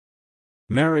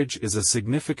Marriage is a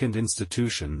significant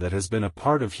institution that has been a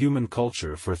part of human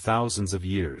culture for thousands of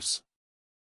years.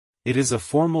 It is a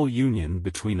formal union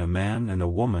between a man and a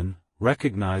woman,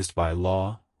 recognized by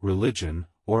law, religion,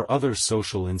 or other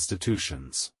social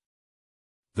institutions.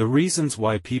 The reasons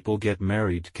why people get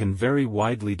married can vary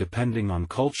widely depending on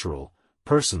cultural,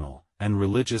 personal, and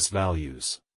religious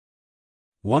values.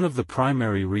 One of the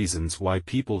primary reasons why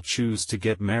people choose to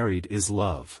get married is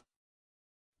love.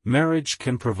 Marriage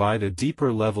can provide a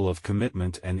deeper level of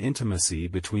commitment and intimacy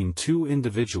between two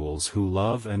individuals who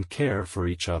love and care for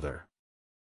each other.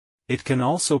 It can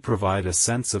also provide a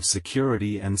sense of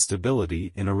security and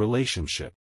stability in a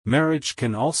relationship. Marriage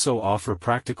can also offer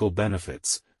practical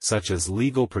benefits, such as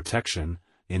legal protection,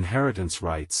 inheritance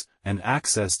rights, and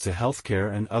access to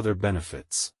healthcare and other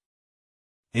benefits.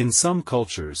 In some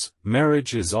cultures,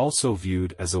 marriage is also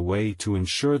viewed as a way to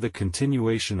ensure the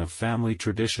continuation of family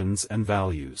traditions and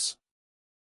values.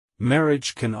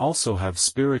 Marriage can also have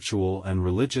spiritual and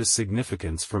religious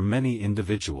significance for many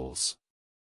individuals.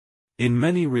 In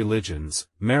many religions,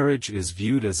 marriage is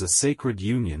viewed as a sacred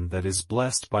union that is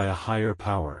blessed by a higher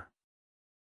power.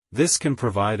 This can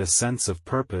provide a sense of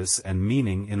purpose and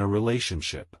meaning in a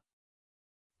relationship.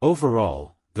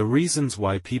 Overall, the reasons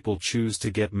why people choose to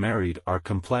get married are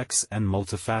complex and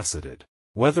multifaceted.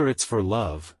 Whether it's for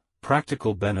love,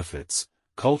 practical benefits,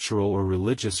 cultural or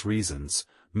religious reasons,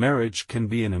 marriage can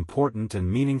be an important and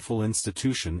meaningful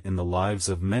institution in the lives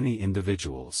of many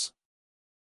individuals.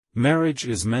 Marriage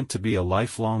is meant to be a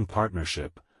lifelong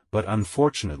partnership, but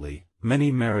unfortunately,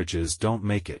 many marriages don't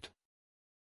make it.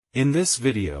 In this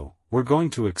video, we're going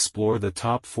to explore the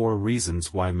top 4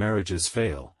 reasons why marriages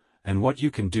fail, and what you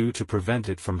can do to prevent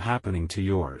it from happening to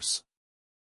yours.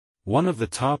 One of the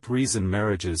top reasons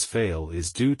marriages fail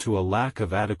is due to a lack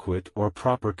of adequate or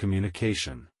proper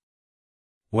communication.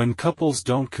 When couples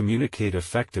don't communicate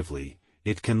effectively,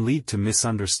 it can lead to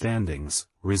misunderstandings,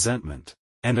 resentment,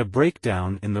 and a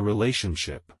breakdown in the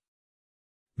relationship.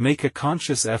 Make a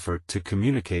conscious effort to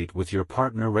communicate with your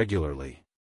partner regularly.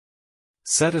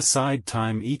 Set aside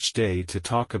time each day to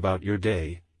talk about your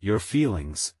day, your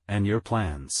feelings, and your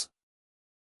plans.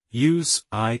 Use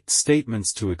I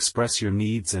statements to express your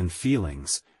needs and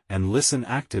feelings, and listen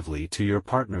actively to your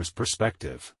partner's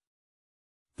perspective.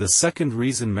 The second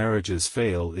reason marriages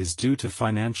fail is due to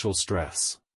financial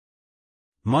stress.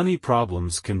 Money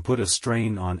problems can put a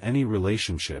strain on any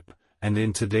relationship, and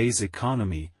in today's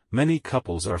economy, many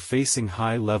couples are facing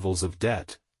high levels of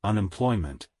debt,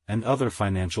 unemployment, and other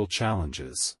financial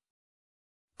challenges.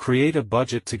 Create a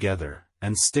budget together,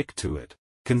 and stick to it.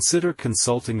 Consider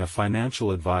consulting a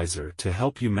financial advisor to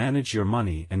help you manage your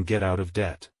money and get out of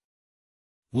debt.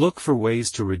 Look for ways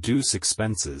to reduce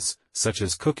expenses, such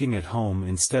as cooking at home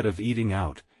instead of eating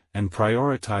out, and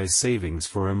prioritize savings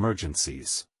for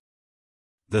emergencies.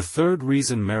 The third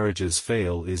reason marriages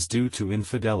fail is due to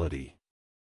infidelity.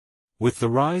 With the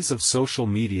rise of social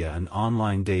media and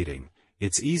online dating,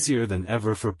 it's easier than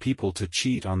ever for people to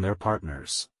cheat on their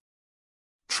partners.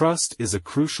 Trust is a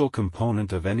crucial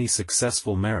component of any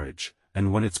successful marriage,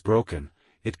 and when it's broken,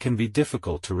 it can be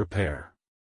difficult to repair.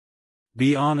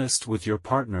 Be honest with your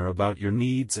partner about your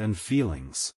needs and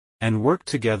feelings, and work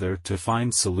together to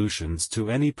find solutions to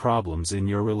any problems in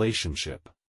your relationship.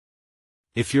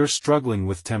 If you're struggling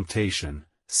with temptation,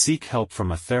 seek help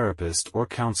from a therapist or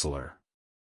counselor.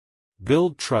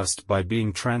 Build trust by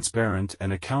being transparent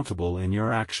and accountable in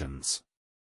your actions.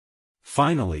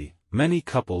 Finally, many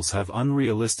couples have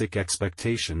unrealistic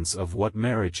expectations of what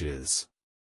marriage is.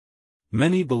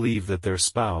 Many believe that their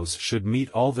spouse should meet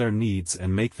all their needs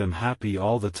and make them happy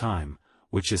all the time,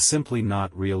 which is simply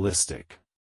not realistic.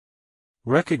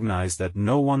 Recognize that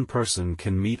no one person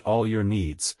can meet all your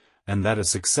needs, and that a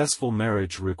successful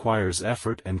marriage requires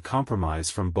effort and compromise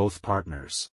from both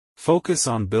partners. Focus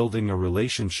on building a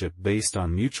relationship based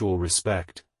on mutual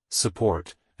respect,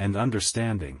 support, and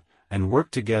understanding, and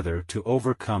work together to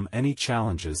overcome any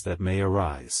challenges that may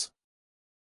arise.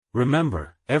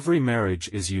 Remember, every marriage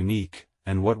is unique,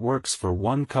 and what works for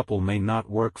one couple may not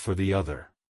work for the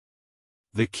other.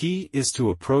 The key is to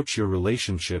approach your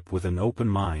relationship with an open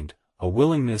mind, a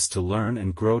willingness to learn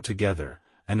and grow together,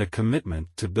 and a commitment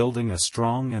to building a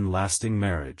strong and lasting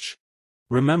marriage.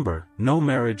 Remember, no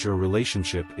marriage or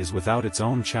relationship is without its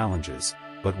own challenges,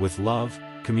 but with love,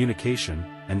 communication,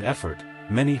 and effort,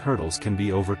 many hurdles can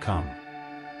be overcome.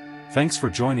 Thanks for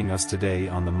joining us today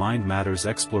on the Mind Matters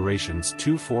Explorations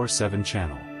 247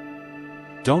 channel.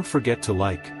 Don't forget to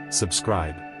like,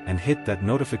 subscribe, and hit that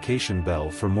notification bell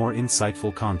for more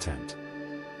insightful content.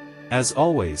 As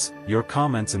always, your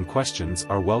comments and questions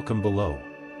are welcome below.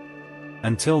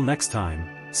 Until next time,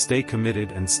 stay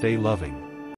committed and stay loving.